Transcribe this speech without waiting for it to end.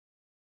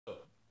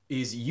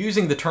is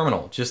using the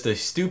terminal just a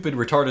stupid,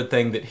 retarded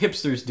thing that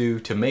hipsters do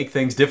to make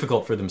things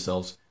difficult for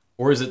themselves?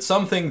 Or is it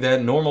something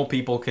that normal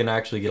people can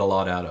actually get a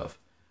lot out of?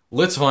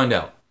 Let's find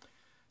out.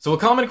 So a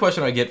common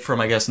question I get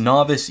from, I guess,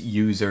 novice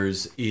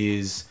users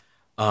is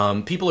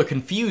people are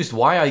confused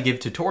why I give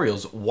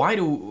tutorials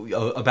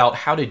about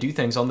how to do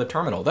things on the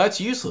terminal.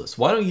 That's useless.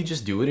 Why don't you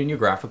just do it in your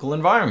graphical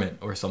environment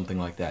or something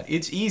like that?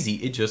 It's easy.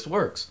 It just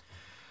works.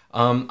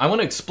 I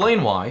want to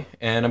explain why,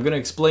 and I'm going to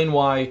explain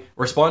why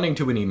responding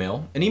to an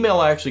email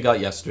I actually got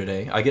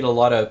yesterday. I get a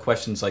lot of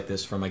questions like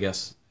this from, I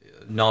guess,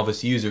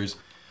 novice users,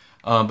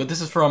 but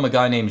this is from a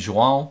guy named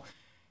João.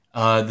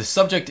 The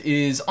subject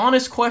is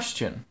honest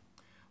question.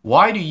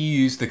 Why do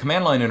you use the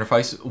command line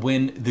interface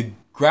when the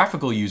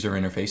graphical user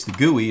interface, the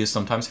GUI, is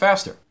sometimes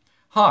faster?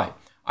 Hi,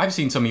 I've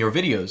seen some of your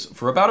videos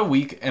for about a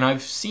week, and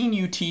I've seen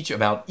you teach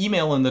about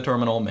email in the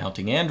terminal,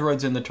 mounting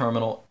Androids in the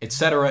terminal,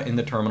 etc. in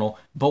the terminal,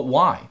 but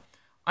why?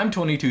 I'm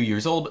 22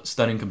 years old,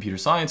 studying computer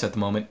science at the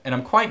moment, and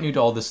I'm quite new to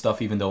all this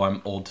stuff even though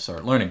I'm old to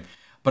start learning.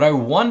 But I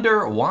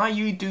wonder why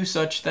you do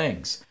such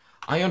things.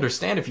 I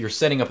understand if you're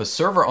setting up a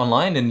server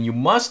online and you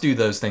must do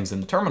those things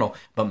in the terminal,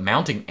 but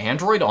mounting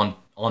Android on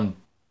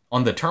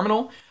the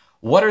terminal?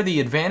 What are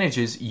the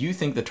advantages you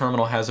think the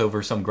terminal has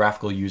over some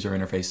graphical user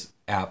interface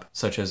app,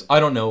 such as, I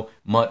don't know,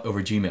 Mutt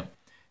over Gmail?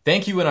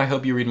 Thank you, and I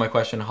hope you read my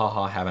question.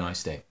 Haha, have a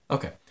nice day.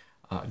 Okay,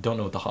 don't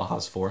know what the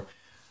haha's for.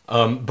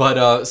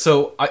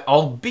 So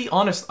I'll be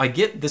honest, I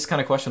get this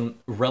kind of question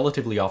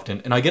relatively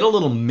often, and I get a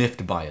little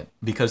miffed by it,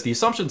 because the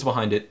assumptions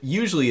behind it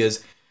usually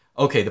is,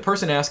 okay, the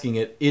person asking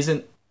it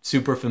isn't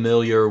super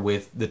familiar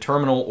with the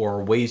terminal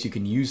or ways you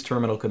can use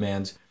terminal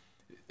commands.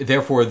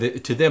 Therefore,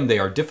 to them, they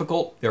are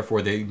difficult.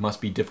 Therefore, they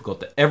must be difficult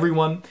to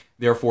everyone.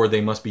 Therefore,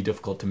 they must be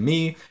difficult to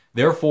me.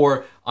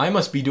 Therefore, I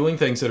must be doing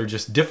things that are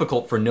just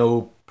difficult for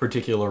no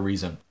particular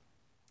reason.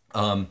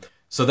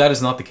 So that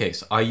is not the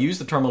case. I use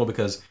the terminal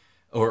because...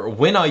 or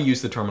when I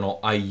use the terminal,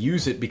 I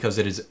use it because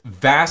it is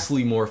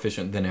vastly more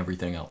efficient than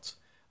everything else.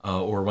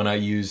 Or when I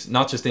use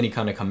not just any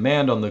kind of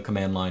command on the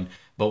command line,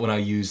 but when I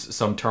use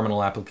some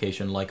terminal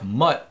application like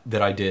Mutt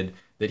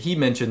that he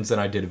mentions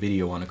and I did a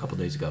video on a couple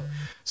days ago.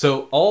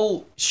 So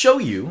I'll show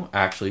you,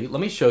 actually,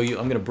 let me show you.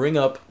 I'm going to bring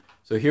up,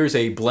 so here's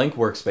a blank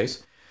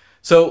workspace.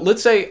 So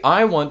let's say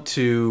I want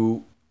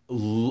to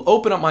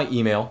open up my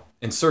email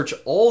and search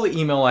all the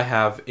email I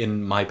have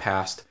in my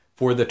past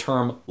for the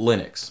term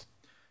Linux.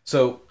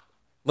 So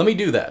let me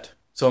do that.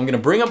 So I'm going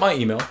to bring up my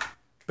email.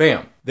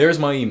 Bam, there's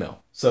my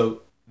email.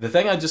 So the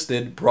thing I just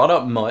did brought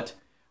up Mutt.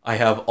 I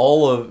have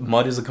all of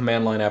Mutt is a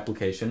command line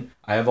application.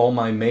 I have all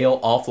my mail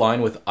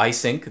offline with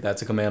iSync.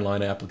 That's a command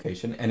line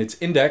application. And it's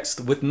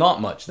indexed with not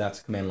much. That's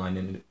a command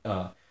line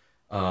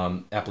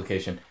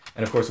application.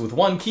 And of course, with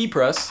one key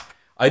press,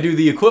 I do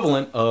the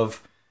equivalent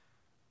of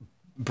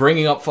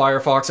bringing up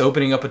Firefox,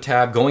 opening up a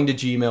tab, going to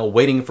Gmail,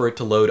 waiting for it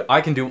to load.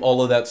 I can do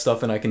all of that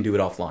stuff and I can do it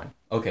offline.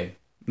 Okay,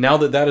 now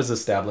that that is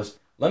established,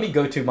 let me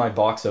go to my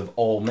box of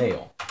all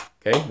mail.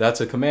 Okay,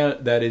 that's a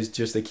command that is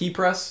just a key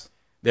press.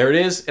 There it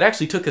is. It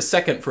actually took a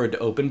second for it to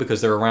open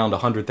because there are around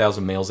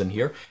 100,000 mails in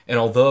here. And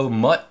although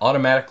Mutt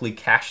automatically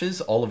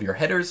caches all of your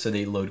headers so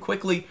they load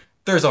quickly,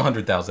 there's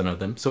 100,000 of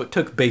them. So it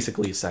took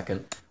basically a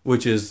second,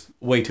 which is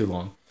way too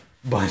long.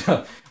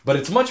 But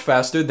it's much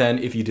faster than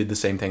if you did the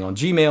same thing on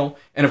Gmail.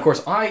 And of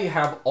course, I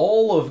have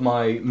all of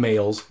my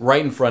mails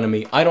right in front of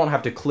me. I don't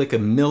have to click a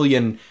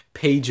million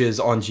pages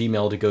on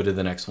Gmail to go to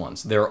the next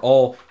ones. They're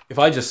all, if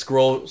I just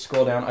scroll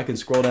down, I can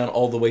scroll down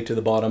all the way to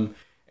the bottom,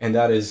 and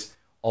that is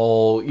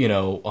all,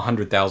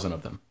 100,000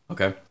 of them.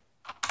 Okay.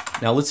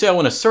 Now let's say I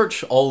want to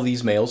search all of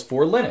these mails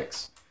for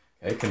Linux.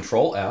 Okay,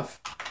 Control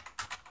F,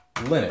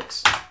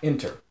 Linux,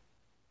 enter.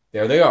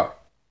 There they are.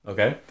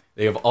 Okay.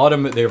 They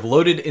have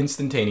loaded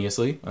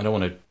instantaneously. I don't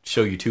want to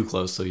show you too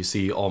close so you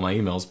see all my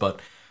emails, but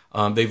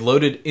they've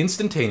loaded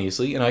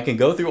instantaneously, and I can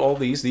go through all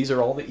these. These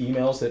are all the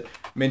emails that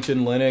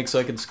mention Linux.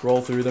 I can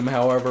scroll through them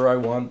however I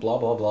want, blah,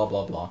 blah, blah,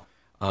 blah,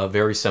 blah.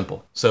 Very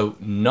simple. So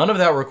none of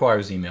that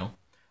requires email.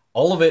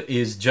 All of it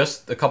is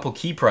just a couple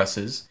key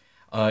presses.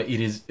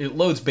 It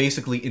loads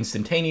basically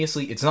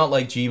instantaneously. It's not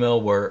like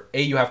Gmail where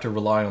you have to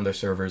rely on their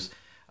servers,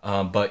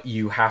 but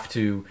you have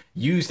to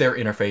use their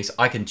interface.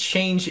 I can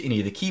change any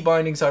of the key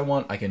bindings I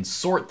want. I can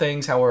sort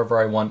things however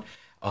I want.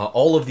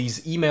 All of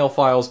these email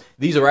files,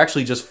 these are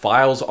actually just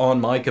files on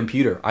my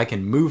computer. I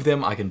can move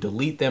them, I can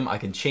delete them, I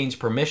can change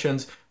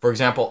permissions. For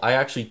example, I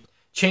actually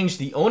changed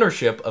the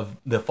ownership of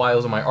the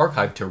files in my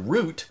archive to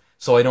root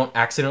so I don't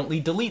accidentally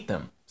delete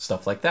them,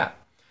 stuff like that.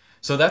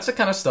 So that's the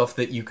kind of stuff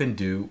that you can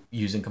do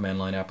using command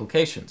line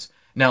applications.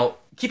 Now,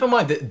 keep in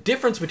mind, the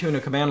difference between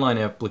a command line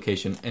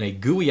application and a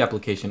GUI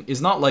application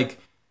is not like,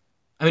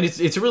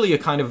 it's really a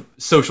kind of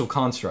social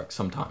construct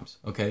sometimes,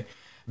 okay?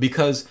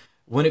 Because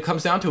when it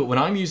comes down to it, when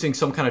I'm using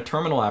some kind of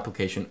terminal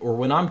application, or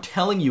when I'm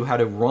telling you how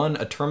to run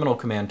a terminal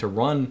command to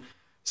run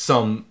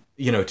some,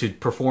 to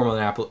perform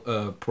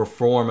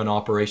an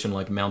operation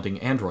like mounting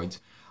Androids,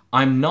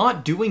 I'm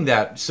not doing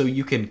that so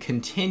you can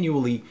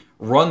continually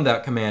run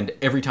that command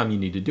every time you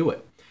need to do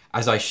it.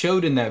 As I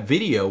showed in that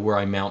video where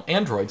I mount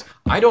Androids,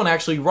 I don't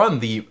actually run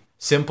the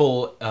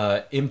simple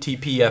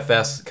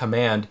mtpfs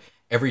command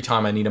every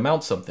time I need to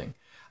mount something.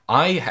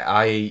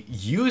 I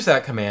use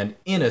that command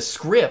in a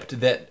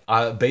script that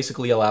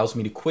basically allows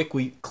me to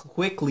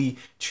quickly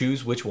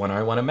choose which one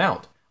I want to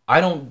mount. I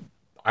don't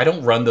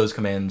run those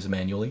commands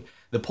manually.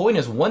 The point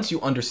is, once you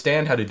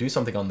understand how to do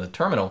something on the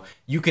terminal,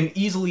 you can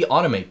easily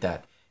automate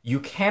that. You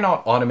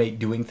cannot automate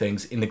doing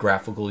things in the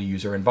graphical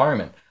user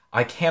environment.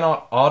 I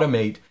cannot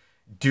automate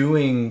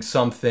doing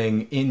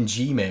something in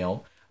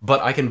Gmail, but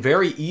I can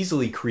very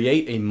easily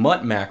create a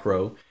mut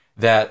macro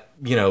that,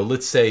 you know,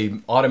 let's say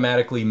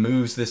automatically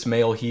moves this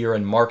mail here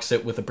and marks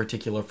it with a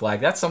particular flag.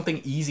 That's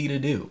something easy to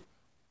do.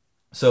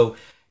 So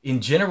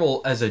in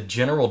general, as a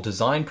general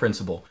design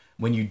principle,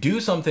 when you do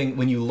something,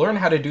 when you learn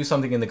how to do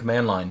something in the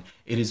command line,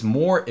 it is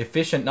more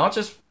efficient, not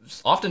just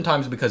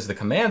oftentimes because the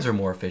commands are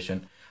more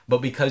efficient, but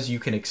because you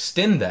can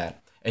extend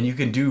that and you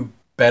can do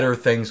better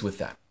things with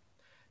that.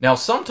 Now,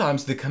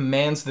 sometimes the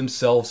commands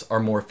themselves are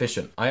more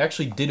efficient. I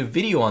actually did a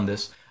video on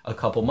this a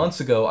couple months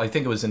ago. I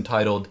think it was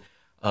entitled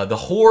The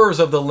Horrors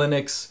of the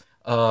Linux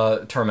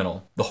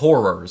Terminal. The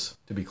Horrors,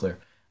 to be clear.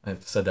 I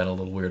said that a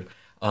little weird.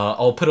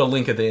 I'll put a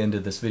link at the end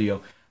of this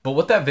video. But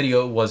what that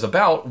video was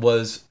about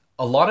was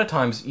a lot of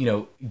times, you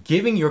know,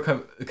 giving your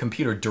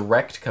computer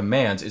direct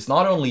commands is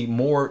not only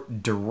more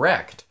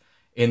direct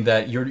in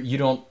that you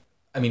don't,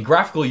 I mean,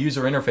 graphical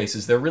user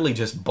interfaces, they're really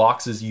just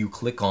boxes you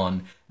click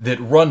on that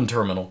run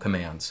terminal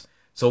commands.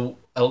 So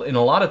in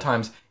a lot of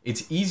times,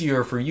 it's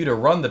easier for you to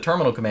run the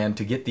terminal command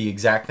to get the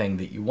exact thing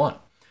that you want.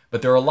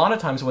 But there are a lot of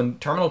times when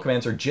terminal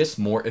commands are just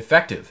more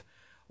effective.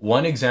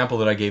 One example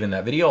that I gave in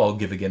that video, I'll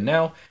give again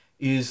now,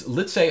 is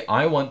let's say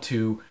I want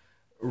to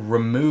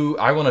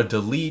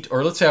delete,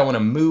 or let's say I want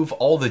to move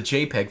all the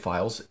JPEG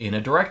files in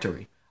a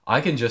directory. I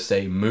can just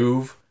say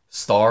move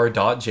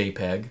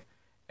star.jpg,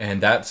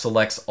 and that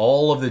selects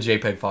all of the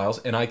JPEG files,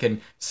 and I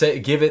can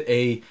give it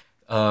a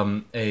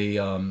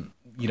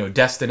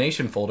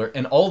destination folder,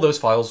 and all those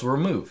files will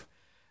move.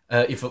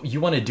 If you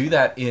want to do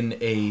that in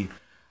a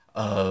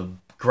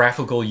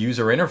graphical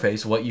user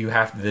interface, what you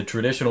have, the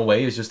traditional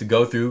way is just to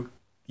go through,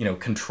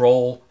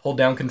 hold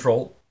down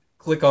control,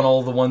 click on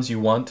all the ones you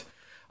want.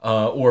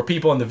 Or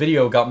people on the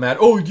video got mad,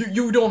 oh,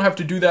 you don't have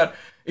to do that.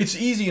 It's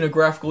easy in a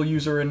graphical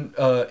user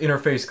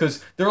interface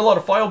because there are a lot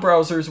of file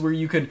browsers where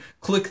you can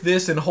click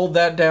this and hold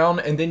that down,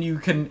 and then you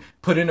can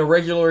put in a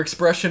regular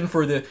expression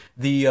for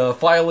the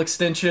file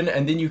extension,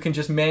 and then you can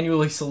just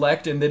manually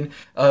select and then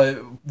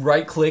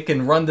right click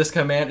and run this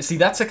command. See,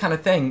 that's the kind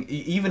of thing,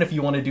 even if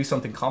you want to do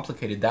something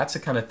complicated, that's the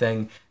kind of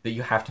thing that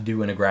you have to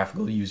do in a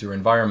graphical user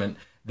environment.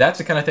 That's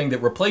the kind of thing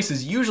that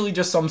replaces usually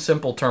just some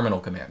simple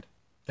terminal command.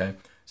 Okay,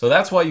 so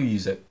that's why you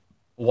use it.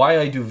 Why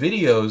I do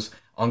videos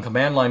on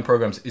command line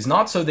programs is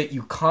not so that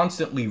you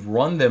constantly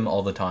run them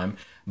all the time,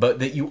 but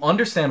that you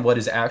understand what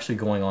is actually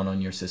going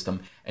on your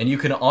system, and you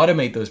can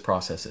automate those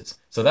processes.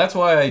 So that's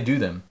why I do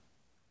them.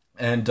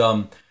 And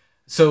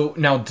so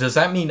now, does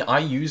that mean I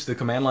use the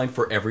command line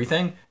for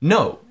everything?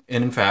 No.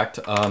 And in fact,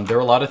 there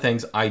are a lot of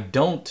things I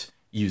don't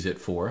use it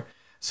for.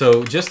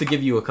 So just to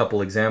give you a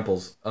couple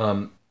examples,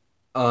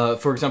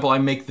 for example, I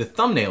make the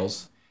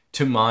thumbnails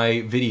to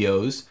my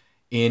videos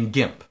in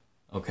GIMP,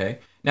 okay?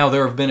 Now,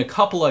 there have been a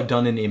couple I've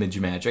done in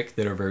ImageMagick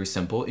that are very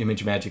simple.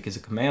 ImageMagick is a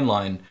command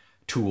line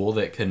tool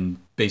that can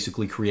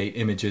basically create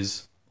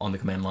images on the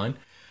command line.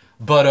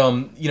 But,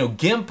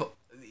 GIMP,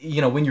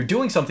 when you're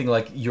doing something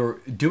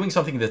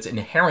that's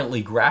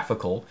inherently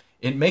graphical,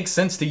 it makes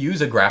sense to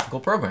use a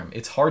graphical program.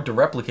 It's hard to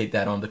replicate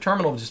that on the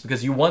terminal just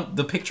because you want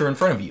the picture in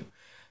front of you.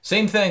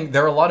 Same thing,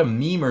 there are a lot of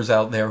memers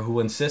out there who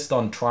insist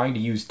on trying to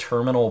use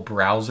terminal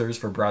browsers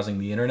for browsing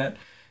the internet.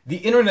 The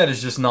internet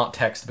is just not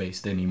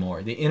text-based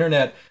anymore. The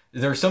internet,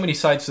 there are so many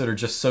sites that are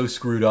just so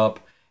screwed up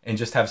and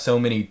just have so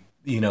many,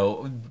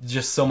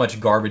 just so much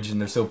garbage,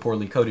 and they're so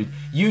poorly coded.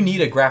 You need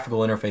a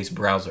graphical interface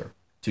browser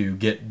to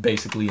get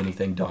basically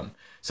anything done.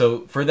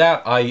 So for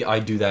that, I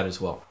do that as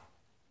well.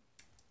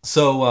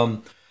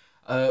 So,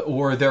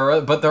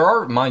 but there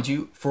are, mind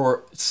you,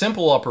 for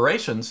simple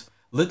operations,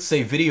 let's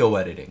say video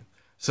editing.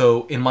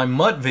 So in my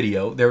MUT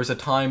video, there was a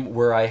time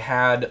where I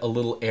had a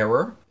little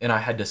error and I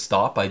had to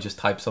stop. I just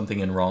typed something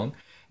in wrong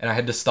and I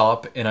had to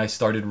stop, and I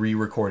started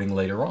re-recording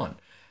later on.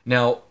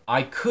 Now,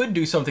 I could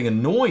do something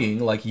annoying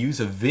like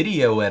use a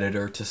video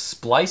editor to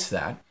splice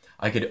that.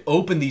 I could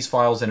open these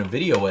files in a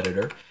video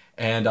editor,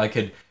 and I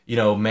could,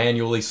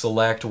 manually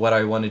select what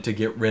I wanted to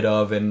get rid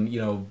of and,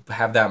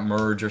 have that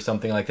merge or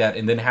something like that,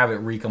 and then have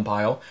it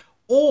recompile.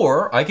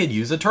 Or I could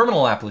use a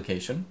terminal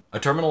application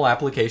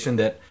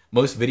that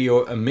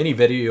many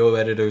video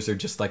editors are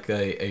just like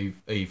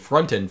a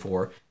front end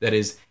for, that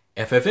is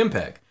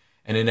FFmpeg.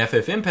 And in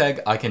FFmpeg,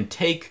 I can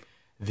take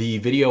the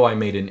video I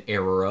made an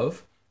error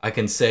of, I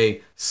can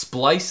say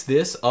splice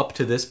this up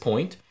to this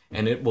point,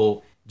 and it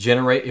will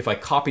generate, if I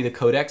copy the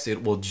codecs,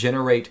 it will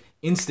generate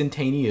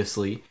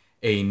instantaneously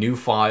a new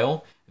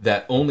file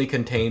that only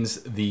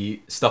contains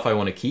the stuff I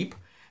want to keep.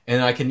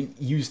 And I can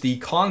use the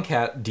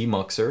concat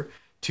demuxer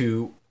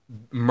to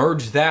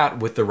merge that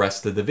with the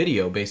rest of the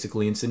video,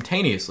 basically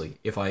instantaneously,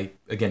 if I,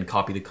 again,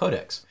 copy the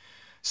codecs.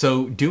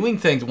 So doing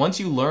things, once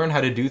you learn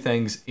how to do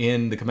things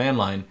in the command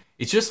line,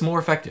 it's just more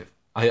effective.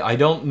 I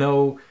don't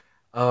know,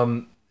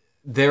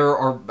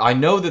 I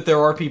know that there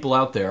are people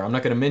out there, I'm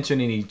not going to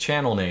mention any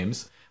channel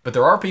names, but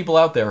there are people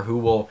out there who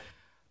will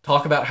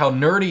talk about how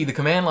nerdy the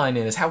command line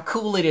is, how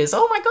cool it is.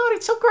 Oh my god,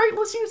 it's so great,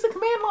 let's use the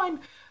command line.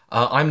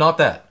 I'm not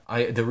that.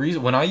 The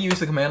reason when I use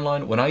the command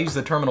line, when I use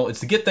the terminal,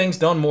 it's to get things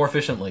done more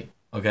efficiently,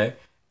 okay?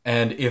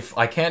 And if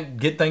I can't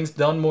get things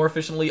done more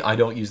efficiently, I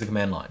don't use the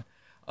command line.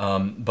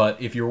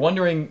 But if you're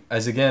wondering,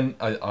 as again,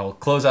 I'll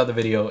close out the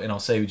video and I'll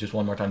say just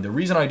one more time, the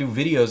reason I do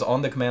videos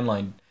on the command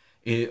line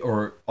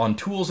or on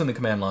tools in the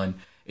command line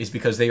is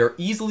because they are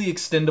easily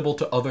extendable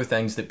to other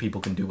things that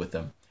people can do with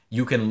them.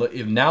 You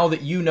can, now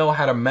that you know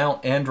how to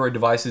mount Android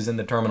devices in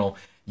the terminal,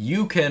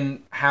 you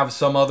can have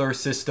some other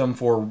system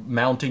for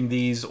mounting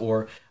these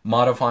or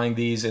modifying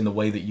these in the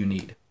way that you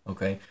need,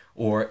 okay?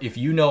 Or if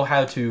you know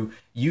how to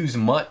use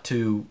Mutt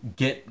to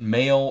get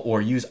mail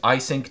or use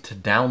iSync to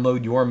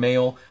download your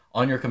mail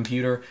on your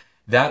computer,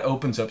 that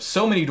opens up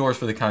so many doors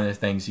for the kind of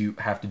things you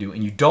have to do.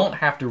 And you don't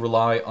have to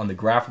rely on the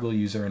graphical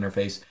user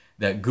interface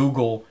that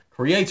Google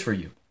creates for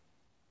you.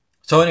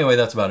 So anyway,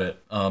 that's about it.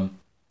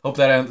 Hope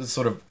that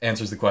sort of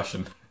answers the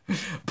question.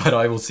 But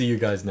I will see you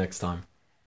guys next time.